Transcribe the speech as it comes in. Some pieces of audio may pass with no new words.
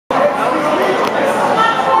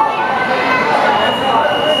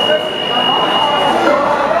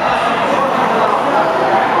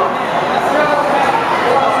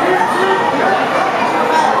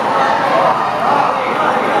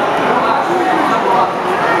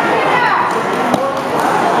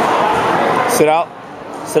Sit out.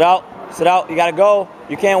 Sit out. Sit out. You gotta go.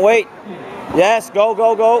 You can't wait. Yes, go,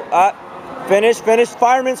 go, go. Finish, finish.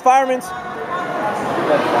 Fireman's, fireman's.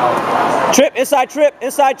 Trip, inside trip,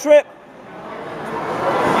 inside trip.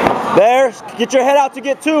 There. Get your head out to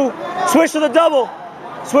get 2. Switch to the double.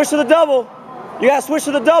 Switch to the double. You gotta switch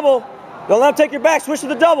to the double. Don't let him take your back. Switch to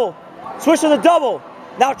the double. Switch to the double.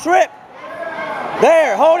 Now trip.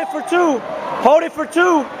 There. Hold it for 2. Hold it for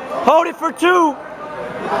 2. Hold it for 2.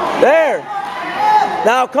 There.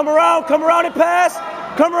 Now come around and pass.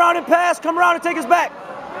 Come around and pass. Come around and take his back.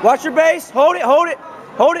 Watch your base. Hold it, hold it.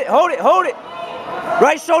 Hold it, hold it, hold it.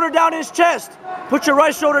 Right shoulder down in his chest. Put your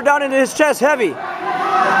right shoulder down into his chest, heavy.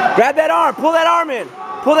 Grab that arm. Pull that arm in.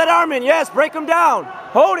 Pull that arm in. Yes, break him down.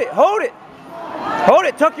 Hold it, hold it. Hold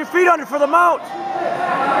it. Tuck your feet under for the mount.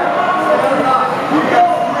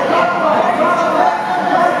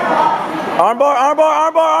 Armbar, armbar,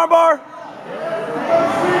 armbar, armbar.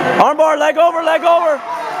 Armbar, leg over, leg over.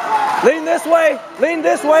 Lean this way, lean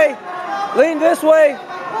this way, lean this way.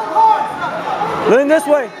 Lean this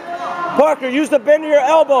way. Parker, use the bend of your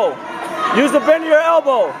elbow. Use the bend of your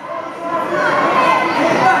elbow.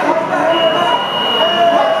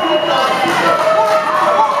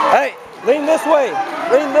 Hey, lean this way.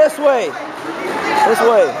 Lean this way. This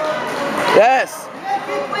way. Yes.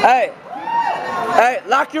 Hey. Hey,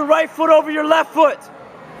 lock your right foot over your left foot.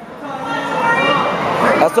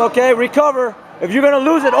 That's okay. Recover. If you're going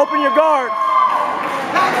to lose it, open your guard.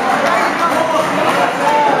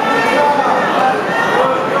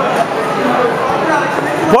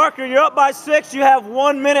 Parker, you're up by 6. You have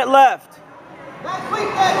 1 minute left.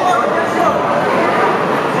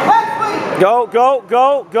 Go, go,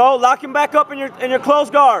 go, go. Lock him back up in your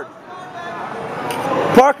closed guard.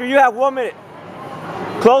 Parker, you have 1 minute.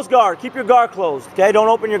 Close guard. Keep your guard closed. Okay, don't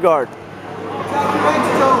open your guard.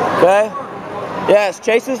 Okay. Yes,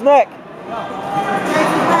 chase his neck.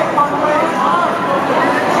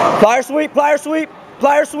 Plier sweep, plier sweep,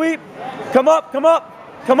 plier sweep. Come up, come up,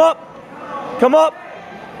 come up, come up.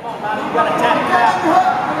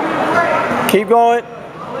 Keep going.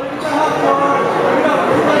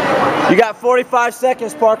 You got 45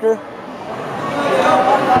 seconds, Parker. Pull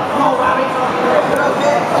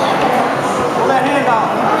that hand off.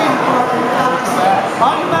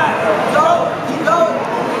 On your back. Keep going.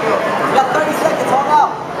 You got 30 seconds. Hold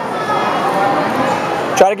out.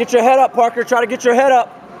 Try to get your head up, Parker. Try to get your head up.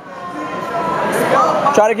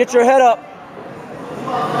 Try to get your head up.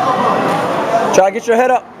 Try to get your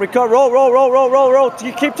head up. Recover. Roll, roll, roll, roll, roll, roll.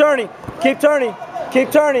 Keep turning. Keep turning.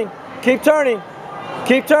 Keep turning. Keep turning.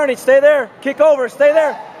 Keep turning. Stay there. Kick over. Stay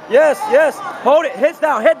there. Yes, yes. Hold it. Heads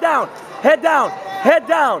down. Head down. Head down. Head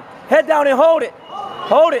down. Head down and hold it.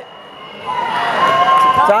 Hold it.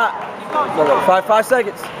 Time. 5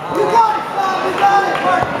 seconds. You got it, you got it.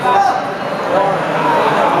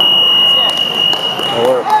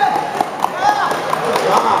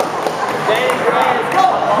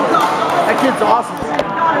 That kid's awesome. You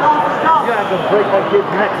gotta go break that kid's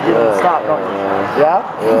neck to get him to stop, don't you? Yeah?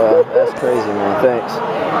 Yeah, that's crazy, man. Thanks.